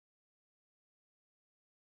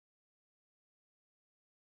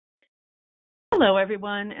Hello,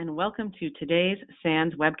 everyone, and welcome to today's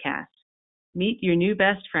SANS webcast. Meet your new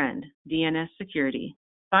best friend, DNS Security,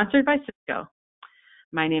 sponsored by Cisco.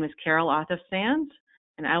 My name is Carol Auth of SANS,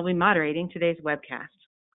 and I will be moderating today's webcast.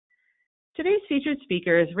 Today's featured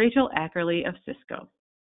speaker is Rachel Ackerley of Cisco.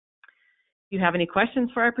 If you have any questions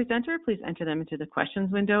for our presenter, please enter them into the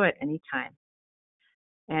questions window at any time.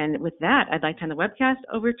 And with that, I'd like to hand the webcast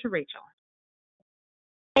over to Rachel.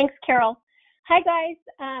 Thanks, Carol. Hi, guys.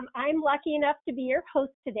 I'm lucky enough to be your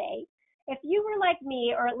host today. If you were like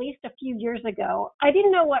me, or at least a few years ago, I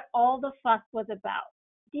didn't know what all the fuss was about.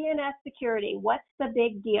 DNS security, what's the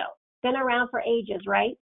big deal? Been around for ages,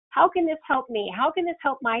 right? How can this help me? How can this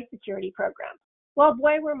help my security program? Well,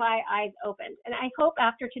 boy, were my eyes opened. And I hope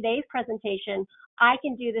after today's presentation, I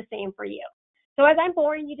can do the same for you. So as I'm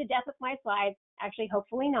boring you to death with my slides, actually,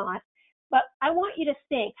 hopefully not, but I want you to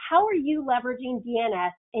think, how are you leveraging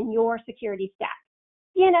DNS in your security stack?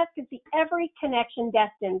 DNS can see every connection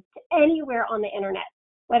destined to anywhere on the internet,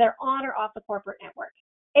 whether on or off the corporate network.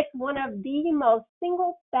 It's one of the most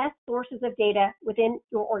single best sources of data within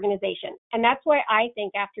your organization. And that's why I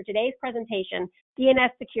think after today's presentation,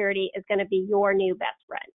 DNS security is going to be your new best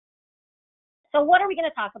friend. So what are we going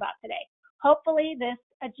to talk about today? Hopefully this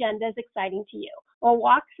agenda is exciting to you. We'll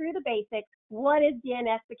walk through the basics. What is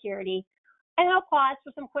DNS security? And I'll pause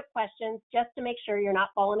for some quick questions just to make sure you're not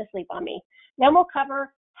falling asleep on me. Then we'll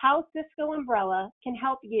cover how Cisco Umbrella can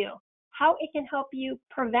help you, how it can help you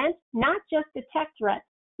prevent, not just detect threats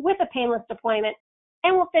with a painless deployment,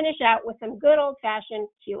 and we'll finish out with some good old-fashioned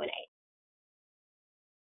Q&A.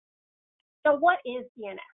 So what is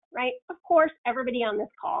DNS, right? Of course, everybody on this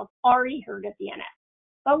call has already heard of DNS,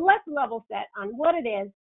 but let's level set on what it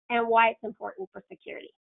is and why it's important for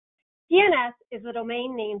security. DNS is a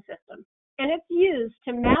domain name system, and it's used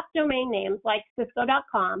to map domain names like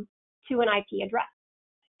Cisco.com to an IP address.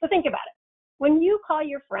 So think about it. When you call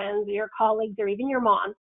your friends or your colleagues or even your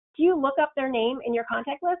mom, do you look up their name in your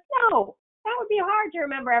contact list? No, that would be hard to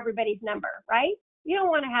remember everybody's number, right? You don't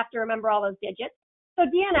want to have to remember all those digits. So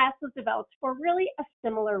DNS was developed for really a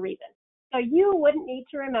similar reason. So you wouldn't need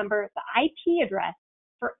to remember the IP address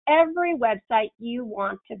for every website you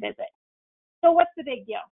want to visit. So what's the big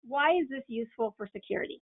deal? Why is this useful for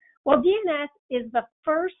security? Well, DNS is the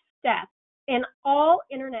first step in all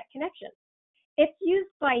internet connections. It's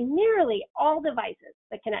used by nearly all devices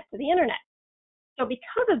that connect to the internet. So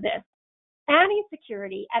because of this, adding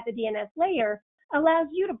security at the DNS layer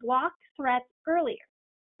allows you to block threats earlier,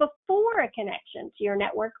 before a connection to your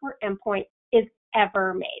network or endpoint is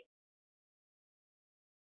ever made.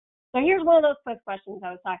 So here's one of those quick questions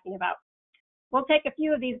I was talking about. We'll take a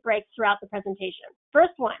few of these breaks throughout the presentation.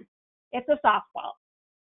 First one, it's a softball.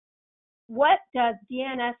 What does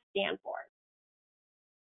DNS stand for?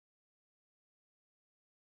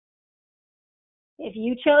 If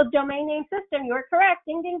you chose domain name system, you're correct.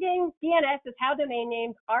 Ding, ding, ding. DNS is how domain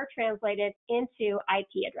names are translated into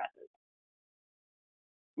IP addresses.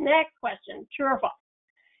 Next question, true or false?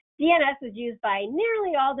 DNS is used by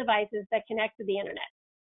nearly all devices that connect to the internet.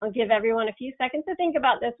 I'll give everyone a few seconds to think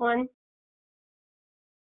about this one.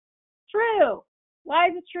 True. Why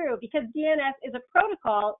is it true? Because DNS is a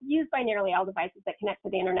protocol used by nearly all devices that connect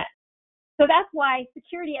to the internet. So that's why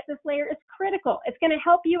security at this layer is critical. It's going to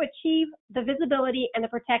help you achieve the visibility and the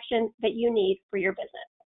protection that you need for your business.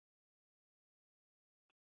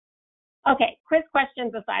 Okay, quiz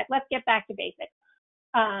questions aside, let's get back to basics.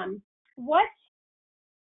 What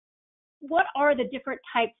are the different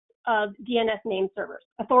types of DNS name servers?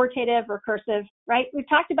 Authoritative, recursive, right? We've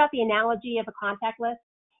talked about the analogy of a contact list.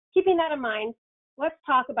 Keeping that in mind, let's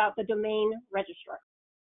talk about the domain registrar.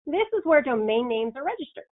 This is where domain names are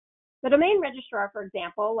registered. The domain registrar, for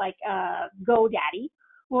example, like GoDaddy,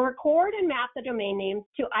 will record and map the domain names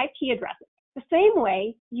to IP addresses, the same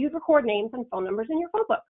way you'd record names and phone numbers in your phone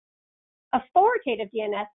book. Authoritative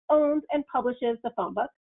DNS owns and publishes the phone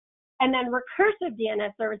book, and then recursive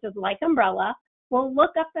DNS services like Umbrella will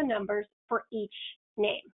look up the numbers for each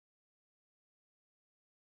name.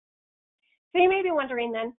 So you may be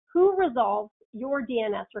wondering then, who resolves your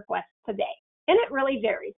DNS requests today? And it really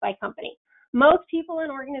varies by company. Most people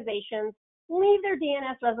in organizations leave their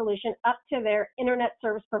DNS resolution up to their internet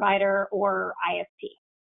service provider or ISP.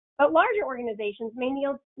 But larger organizations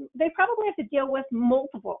they probably have to deal with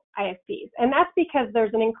multiple ISPs, and that's because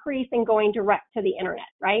there's an increase in going direct to the internet,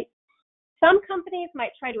 right? Some companies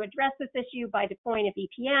might try to address this issue by deploying a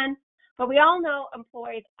VPN, but we all know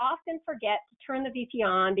employees often forget to turn the VPN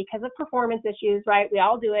on because of performance issues, right? We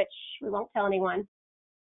all do it, we won't tell anyone.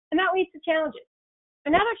 And that leads to challenges.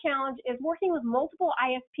 Another challenge is working with multiple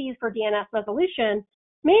ISPs for DNS resolution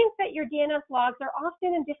means that your DNS logs are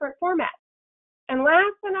often in different formats. And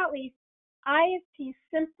last but not least, ISPs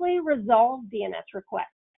simply resolve DNS requests.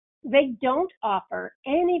 They don't offer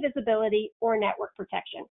any visibility or network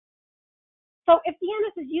protection. So if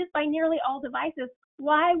DNS is used by nearly all devices,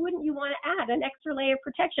 why wouldn't you want to add an extra layer of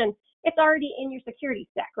protection? It's already in your security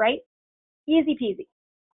stack, right? Easy peasy.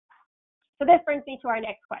 So this brings me to our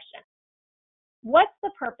next question. What's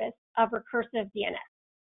the purpose of recursive DNS?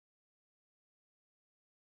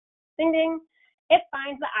 Ding ding. It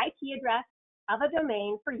finds the IP address of a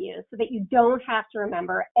domain for you so that you don't have to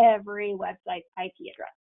remember every website's IP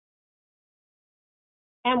address.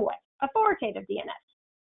 And what? Authoritative DNS.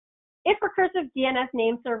 If recursive DNS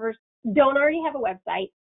name servers don't already have a website,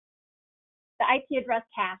 the IP address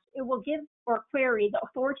cache, it will give or query the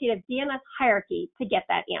authoritative DNS hierarchy to get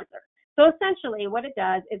that answer. So essentially what it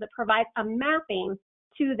does is it provides a mapping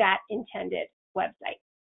to that intended website.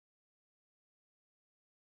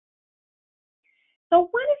 So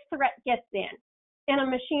when a threat gets in and a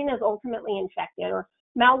machine is ultimately infected, or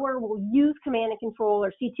malware will use command and control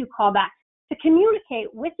or C2 callbacks to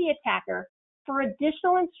communicate with the attacker for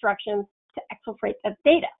additional instructions to exfiltrate the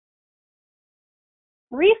data.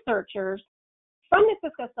 Researchers from the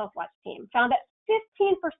Cisco Self-Watch team found that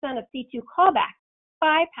 15% of C2 callbacks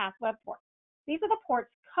bypass web ports. These are the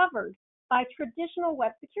ports covered by traditional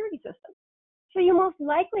web security systems. So you most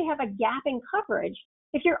likely have a gap in coverage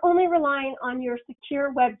if you're only relying on your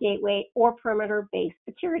secure web gateway or perimeter-based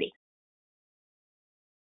security.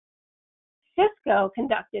 Cisco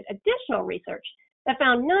conducted additional research that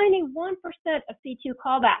found 91% of C2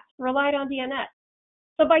 callbacks relied on DNS.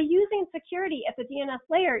 So by using security at the DNS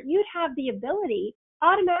layer, you'd have the ability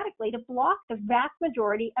automatically to block the vast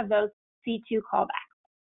majority of those C2 callbacks.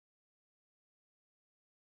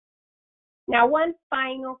 Now, one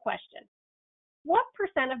final question. What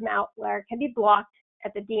percent of malware can be blocked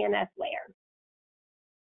at the DNS layer?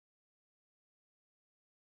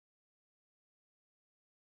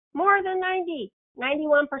 More than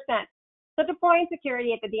 91%. So deploying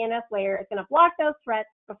security at the DNS layer is going to block those threats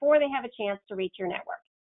before they have a chance to reach your network.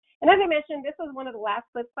 And as I mentioned, this was one of the last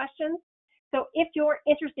quiz questions. So if you're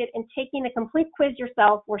interested in taking a complete quiz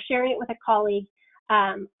yourself or sharing it with a colleague,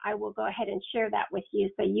 I will go ahead and share that with you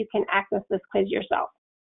so you can access this quiz yourself.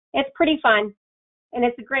 It's pretty fun, and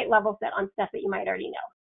it's a great level set on stuff that you might already know.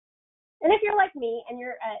 And if you're like me and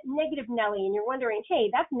you're a negative Nelly and you're wondering, hey,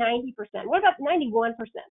 that's 90%. What about 91%?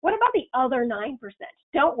 What about the other 9%?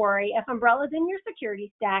 Don't worry. If Umbrella's in your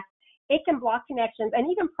security stack, it can block connections and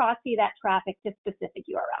even proxy that traffic to specific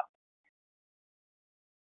URLs.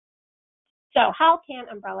 So how can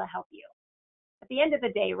Umbrella help you? At the end of the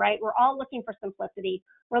day, right, we're all looking for simplicity.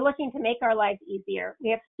 We're looking to make our lives easier. We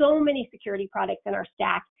have so many security products in our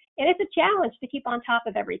stack, and it's a challenge to keep on top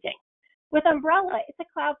of everything. With Umbrella, it's a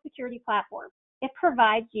cloud security platform. It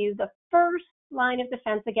provides you the first line of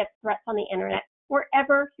defense against threats on the internet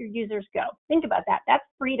wherever your users go. Think about that. That's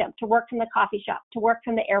freedom to work from the coffee shop, to work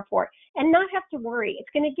from the airport, and not have to worry. It's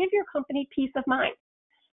going to give your company peace of mind.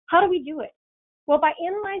 How do we do it? Well, by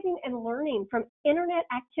analyzing and learning from internet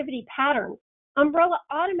activity patterns, Umbrella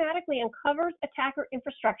automatically uncovers attacker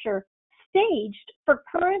infrastructure staged for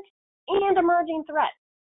current and emerging threats.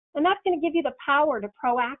 And that's going to give you the power to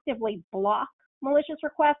proactively block malicious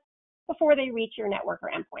requests before they reach your network or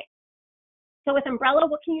endpoint. So with Umbrella,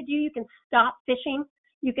 what can you do? You can stop phishing.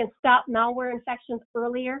 You can stop malware infections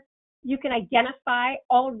earlier. You can identify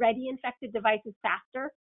already infected devices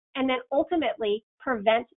faster, and then ultimately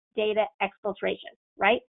prevent data exfiltration,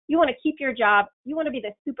 right? You want to keep your job. You want to be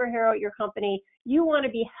the superhero at your company. You want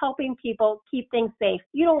to be helping people keep things safe.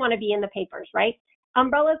 You don't want to be in the papers, right?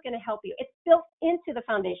 Umbrella is going to help you. It's built into the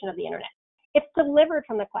foundation of the internet. It's delivered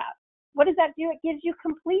from the cloud. What does that do? It gives you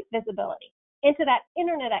complete visibility into that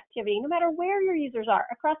internet activity, no matter where your users are,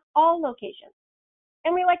 across all locations.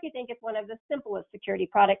 And we like to think it's one of the simplest security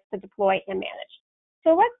products to deploy and manage.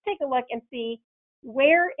 So let's take a look and see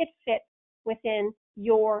where it fits within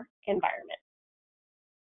your environment.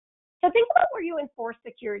 So think about where you enforce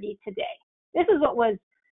security today. This is what was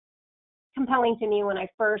compelling to me when I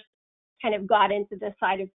first kind of got into this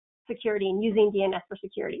side of security and using DNS for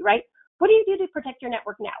security, right? What do you do to protect your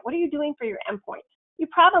network now? What are you doing for your endpoints? You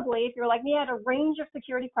probably, if you're like me, had a range of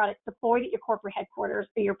security products deployed at your corporate headquarters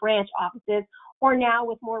or your branch offices, or now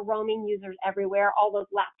with more roaming users everywhere, all those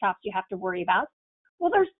laptops you have to worry about. Well,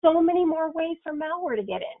 there's so many more ways for malware to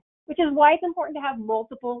get in, which is why it's important to have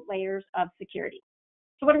multiple layers of security.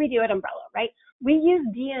 So what do we do at Umbrella, right? We use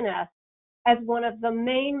DNS as one of the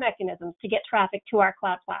main mechanisms to get traffic to our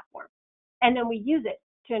cloud platform. And then we use it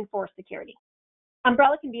to enforce security.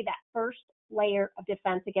 Umbrella can be that first layer of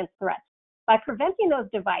defense against threats by preventing those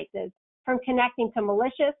devices from connecting to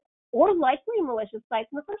malicious or likely malicious sites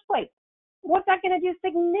in the first place. What's that going to do?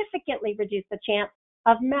 Significantly reduce the chance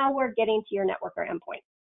of malware getting to your network or endpoint.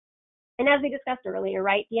 And as we discussed earlier,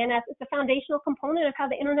 right, DNS is the foundational component of how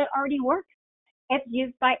the internet already works. It's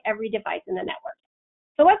used by every device in the network.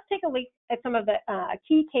 So let's take a look at some of the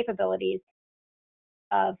key capabilities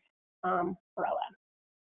of Umbrella.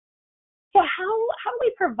 So how do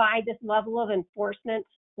we provide this level of enforcement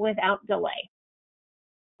without delay?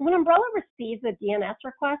 When Umbrella receives a DNS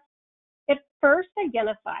request, it first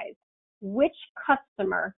identifies which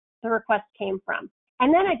customer the request came from,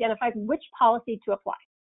 and then identifies which policy to apply.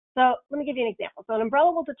 So let me give you an example. So an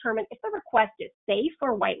Umbrella will determine if the request is safe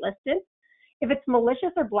or whitelisted, if it's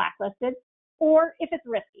malicious or blacklisted, or if it's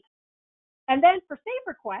risky. And then for safe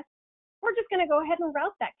requests, we're just going to go ahead and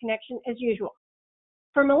route that connection as usual.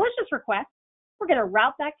 For malicious requests, we're going to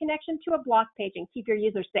route that connection to a block page and keep your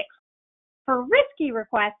user safe. For risky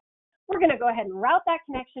requests, we're going to go ahead and route that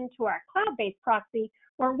connection to our cloud-based proxy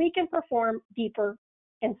where we can perform deeper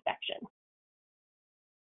inspection.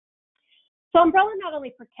 So Umbrella not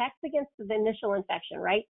only protects against the initial infection,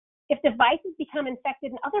 right? If devices become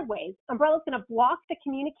infected in other ways, Umbrella is going to block the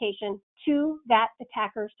communication to that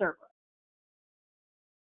attacker server.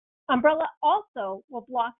 Umbrella also will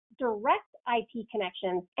block direct IP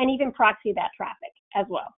connections and even proxy that traffic as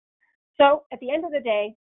well. So at the end of the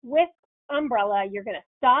day, with Umbrella, you're going to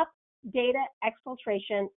stop data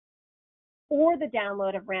exfiltration or the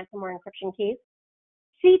download of ransomware encryption keys.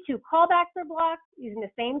 C2 callbacks are blocked using the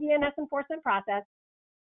same DNS enforcement process.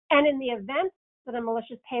 And in the event that a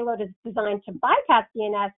malicious payload is designed to bypass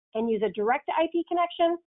DNS and use a direct IP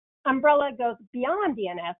connection, Umbrella goes beyond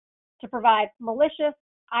DNS to provide malicious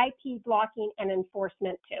IP blocking and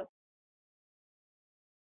enforcement too.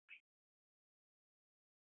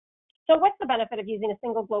 So what's the benefit of using a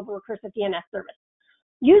single global recursive DNS service?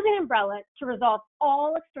 Using Umbrella to resolve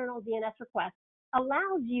all external DNS requests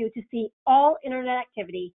allows you to see all internet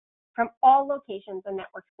activity from all locations and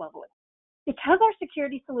networks globally. Because our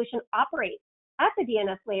security solution operates at the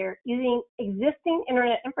DNS layer using existing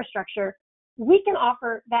internet infrastructure, we can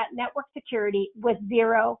offer that network security with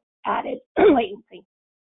zero added latency.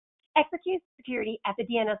 Execute security at the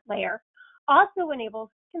DNS layer also enables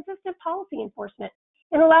consistent policy enforcement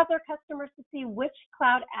and allows our customers to see which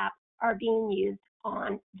cloud apps are being used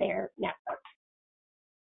on their network.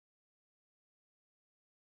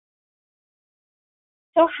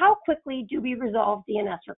 So how quickly do we resolve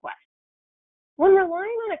DNS requests? When relying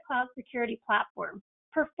on a cloud security platform,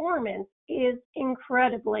 performance is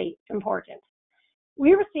incredibly important.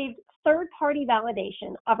 We received third-party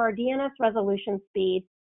validation of our DNS resolution speed,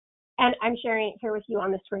 and I'm sharing it here with you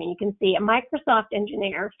on the screen. You can see a Microsoft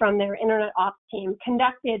engineer from their Internet Ops team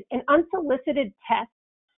conducted an unsolicited test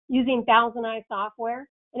using Thousand Eyes software,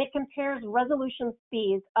 and it compares resolution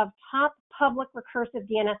speeds of top public recursive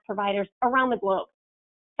DNS providers around the globe.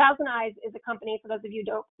 Thousand Eyes is a company, for those of you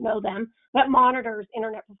who don't know them, that monitors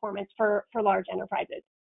internet performance for large enterprises.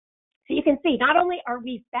 So you can see, not only are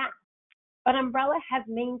we fast, but Umbrella has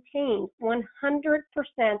maintained 100%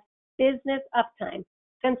 business uptime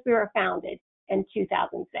since we were founded in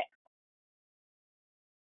 2006.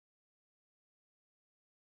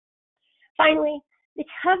 Finally,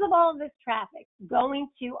 because of all of this traffic going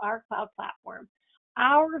to our cloud platform,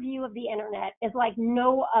 our view of the internet is like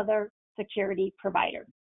no other security provider.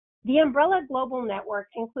 The Umbrella Global Network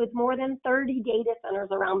includes more than 30 data centers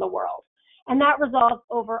around the world, and that resolves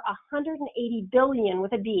over 180 billion,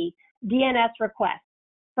 with a B, DNS requests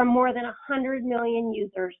from more than 100 million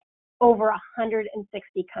users over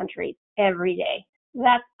 160 countries every day.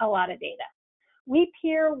 That's a lot of data. We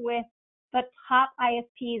peer with the top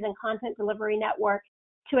ISPs and content delivery networks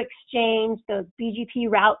to exchange those BGP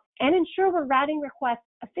routes and ensure we're routing requests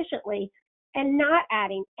efficiently and not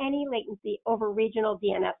adding any latency over regional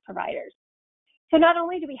DNS providers. So not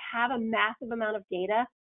only do we have a massive amount of data,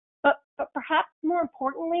 but perhaps more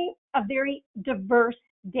importantly, a very diverse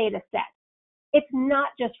data set. It's not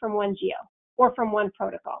just from one geo or from one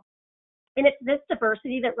protocol. And it's this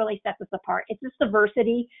diversity that really sets us apart. It's this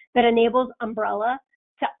diversity that enables Umbrella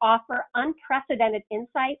to offer unprecedented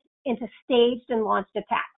insights into staged and launched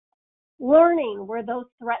attacks, learning where those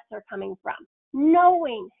threats are coming from,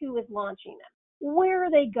 knowing who is launching them, where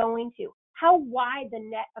are they going to, how wide the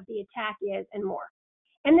net of the attack is, and more.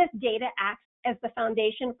 And this data acts as the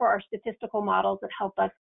foundation for our statistical models that help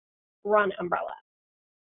us run Umbrella.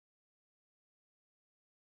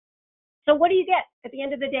 So what do you get at the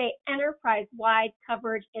end of the day? Enterprise-wide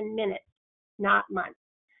coverage in minutes, not months.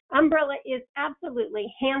 Umbrella is absolutely,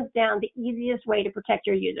 hands down, the easiest way to protect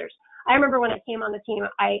your users. I remember when I came on the team,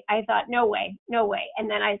 I thought, no way. And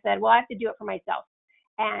then I said, well, I have to do it for myself.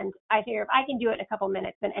 And I figure if I can do it in a couple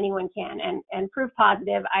minutes, then anyone can. And proof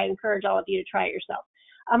positive, I encourage all of you to try it yourself.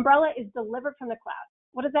 Umbrella is delivered from the cloud.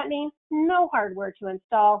 What does that mean? No hardware to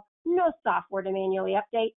install, no software to manually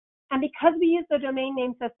update. And because we use the domain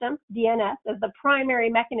name system, DNS, as the primary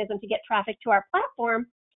mechanism to get traffic to our platform,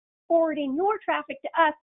 forwarding your traffic to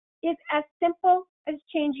us is as simple as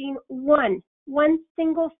changing one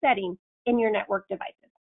single setting in your network devices.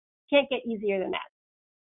 Can't get easier than that.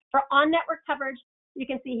 For on-network coverage, you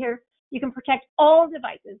can see here, you can protect all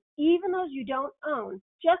devices, even those you don't own,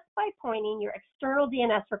 just by pointing your external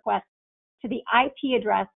DNS request to the IP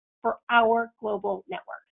address for our global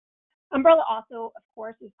network. Umbrella also, of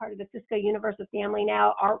course, is part of the Cisco Universal family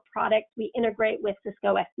now. Our products, we integrate with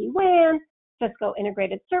Cisco SD-WAN, Cisco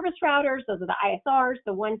integrated service routers. Those are the ISRs,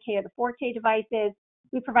 the 1K or the 4K devices.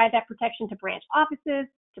 We provide that protection to branch offices,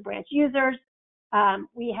 to branch users.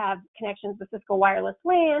 We have connections with Cisco Wireless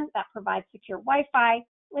LAN that provides secure Wi-Fi.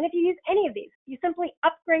 And if you use any of these, you simply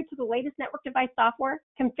upgrade to the latest network device software,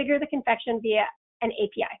 configure the configuration via an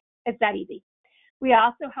API. It's that easy. We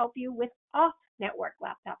also help you with off-network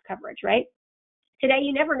laptop coverage, right? Today,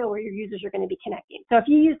 you never know where your users are going to be connecting. So if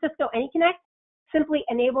you use Cisco AnyConnect, simply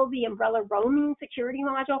enable the Umbrella roaming security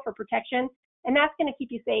module for protection, and that's going to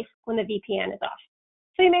keep you safe when the VPN is off.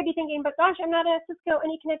 So you may be thinking, but gosh, I'm not a Cisco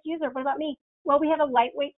AnyConnect user. What about me? Well, we have a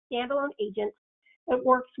lightweight standalone agent that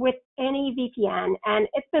works with any VPN, and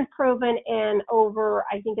it's been proven in over,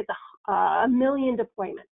 I think it's a million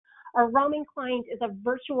deployments. Our roaming client is a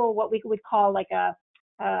virtual, what we would call like a,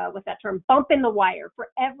 what's that term, bump in the wire for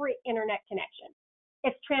every internet connection.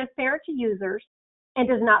 It's transparent to users and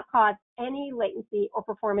does not cause any latency or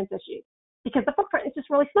performance issues because the footprint is just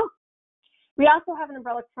really small. We also have an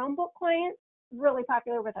Umbrella Chromebook client, really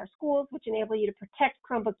popular with our schools, which enable you to protect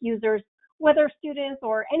Chromebook users, whether students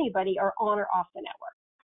or anybody are on or off the network.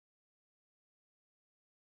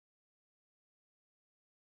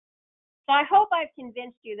 So I hope I've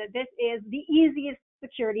convinced you that this is the easiest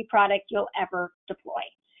security product you'll ever deploy.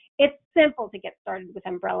 It's simple to get started with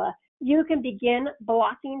Umbrella. You can begin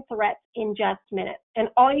blocking threats in just minutes. And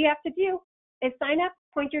all you have to do is sign up,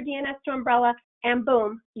 point your DNS to Umbrella, and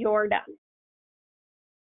boom, you're done.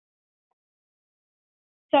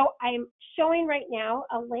 So I'm showing right now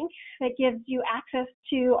a link that gives you access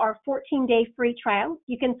to our 14-day free trial.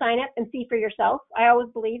 You can sign up and see for yourself. I always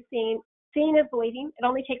believe seeing is believing. It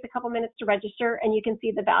only takes a couple minutes to register, and you can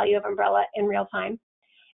see the value of Umbrella in real time.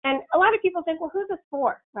 And a lot of people think, well, who's this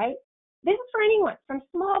for, right? This is for anyone, from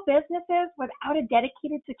small businesses without a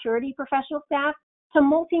dedicated security professional staff to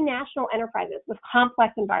multinational enterprises with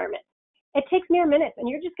complex environments. It takes mere minutes, and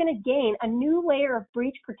you're just going to gain a new layer of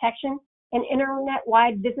breach protection and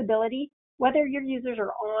internet-wide visibility, whether your users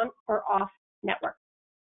are on or off network.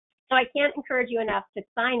 So I can't encourage you enough to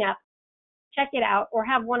sign up, check it out, or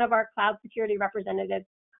have one of our cloud security representatives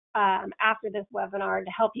after this webinar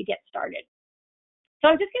to help you get started. So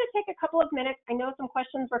I'm just going to take a couple of minutes. I know some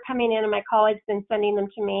questions were coming in, and my colleagues been sending them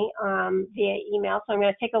to me via email. So I'm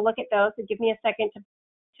going to take a look at those. So give me a second to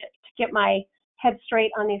get my head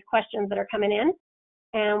straight on these questions that are coming in,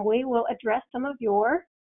 and we will address some of your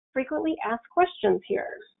frequently asked questions here.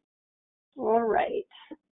 All right.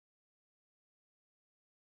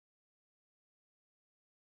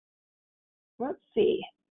 Let's see.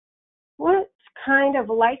 What kind of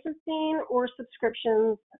licensing or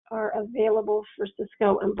subscriptions are available for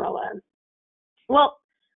Cisco Umbrella? Well,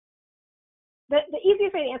 the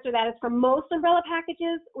easiest way to answer that is for most Umbrella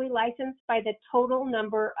packages, we license by the total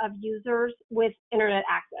number of users with internet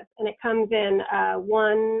access, and it comes in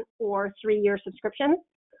 1 or 3-year subscriptions.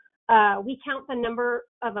 We count the number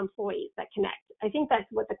of employees that connect. I think that's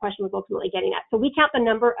what the question was ultimately getting at. So we count the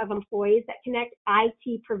number of employees that connect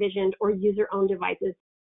IT provisioned or user-owned devices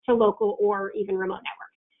to local or even remote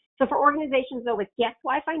networks. So for organizations though with guest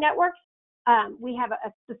Wi-Fi networks, we have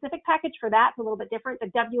a specific package for that. It's a little bit different. The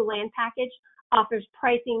WLAN package offers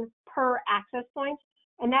pricing per access point,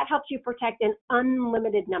 and that helps you protect an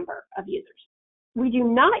unlimited number of users. We do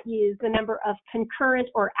not use the number of concurrent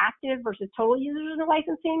or active versus total users in the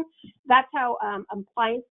licensing. That's how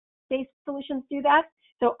appliance-based solutions do that.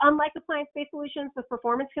 So unlike appliance-based solutions with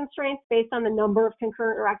performance constraints based on the number of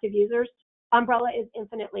concurrent or active users, Umbrella is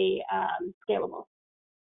infinitely scalable.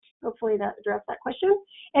 Hopefully that addressed that question.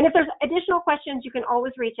 And if there's additional questions, you can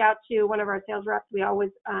always reach out to one of our sales reps. We always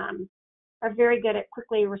are very good at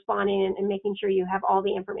quickly responding and making sure you have all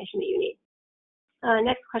the information that you need.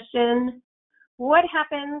 Next question. What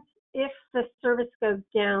happens if the service goes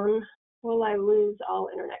down? Will I lose all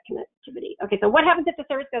internet connectivity? Okay, so what happens if the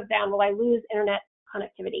service goes down? Will I lose internet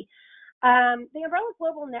connectivity? The Umbrella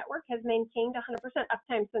Global Network has maintained 100%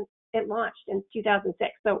 uptime since it launched in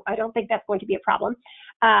 2006, so I don't think that's going to be a problem.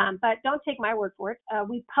 But don't take my word for it.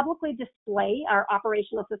 We publicly display our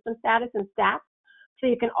operational system status and stats, so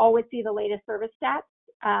you can always see the latest service stats.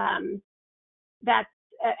 That's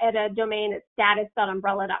at a domain at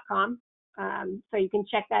status.umbrella.com, so you can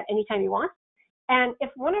check that anytime you want. And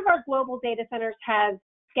if one of our global data centers has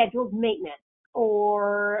scheduled maintenance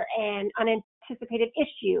or an unanticipated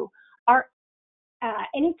issue,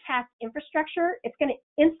 any task infrastructure, it's going to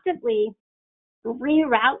instantly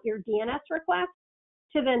reroute your DNS request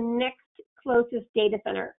to the next closest data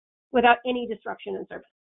center without any disruption in service.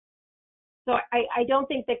 So I don't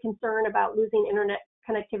think the concern about losing internet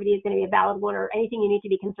connectivity is going to be a valid one, or anything you need to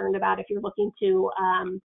be concerned about if you're looking to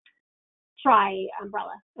try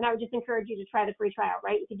Umbrella. And I would just encourage you to try the free trial,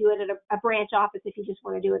 right? You could do it at a branch office if you just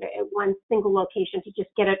want to do it at one single location to just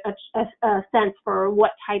get a sense for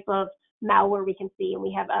what type of malware we can see. And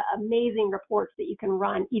we have amazing reports that you can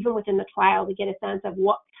run even within the trial to get a sense of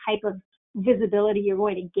what type of visibility you're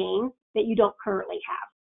going to gain that you don't currently have.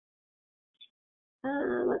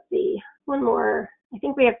 Let's see, one more. I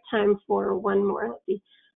think we have time for one more. Let's see.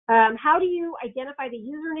 How do you identify the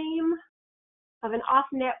username of an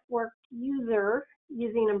off-network user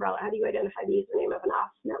using Umbrella? How do you identify the username of an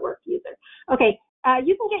off-network user? Okay,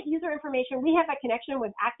 you can get user information. We have a connection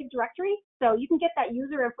with Active Directory, so you can get that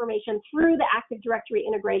user information through the Active Directory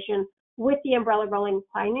integration with the Umbrella roaming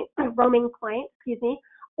client,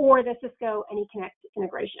 or the Cisco AnyConnect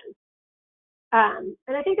integration. And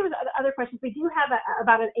I think there was other questions. We do have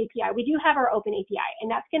about an API. We do have our open API, and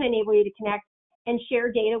that's going to enable you to connect and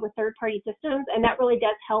share data with third-party systems, and that really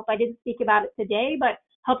does help. I didn't speak about it today, but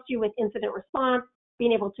helps you with incident response,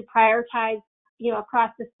 being able to prioritize,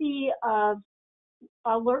 across the sea of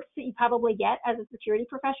alerts that you probably get as a security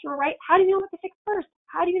professional, right? How do you know what to fix first?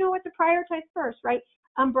 How do you know what to prioritize first, right?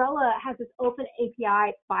 Umbrella has this open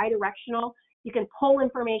API, bi-directional. You can pull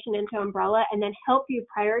information into Umbrella and then help you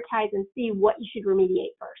prioritize and see what you should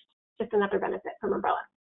remediate first. Just another benefit from Umbrella.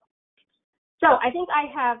 So I think I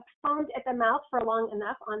have foamed at the mouth for long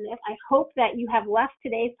enough on this. I hope that you have left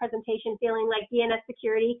today's presentation feeling like DNS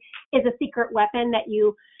security is a secret weapon that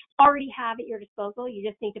you already have at your disposal. You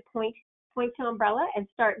just need to point to Umbrella and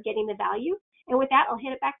start getting the value. And with that, I'll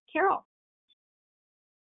hand it back to Carol.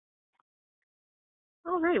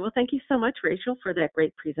 All right. Well, thank you so much, Rachel, for that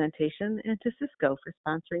great presentation, and to Cisco for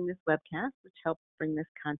sponsoring this webcast, which helps bring this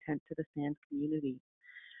content to the SANS community.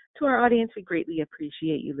 To our audience, we greatly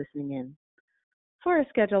appreciate you listening in. For a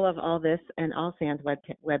schedule of all this and all SANS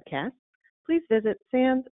webcasts, please visit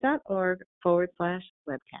sans.org/webcast.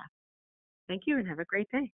 Thank you and have a great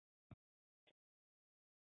day.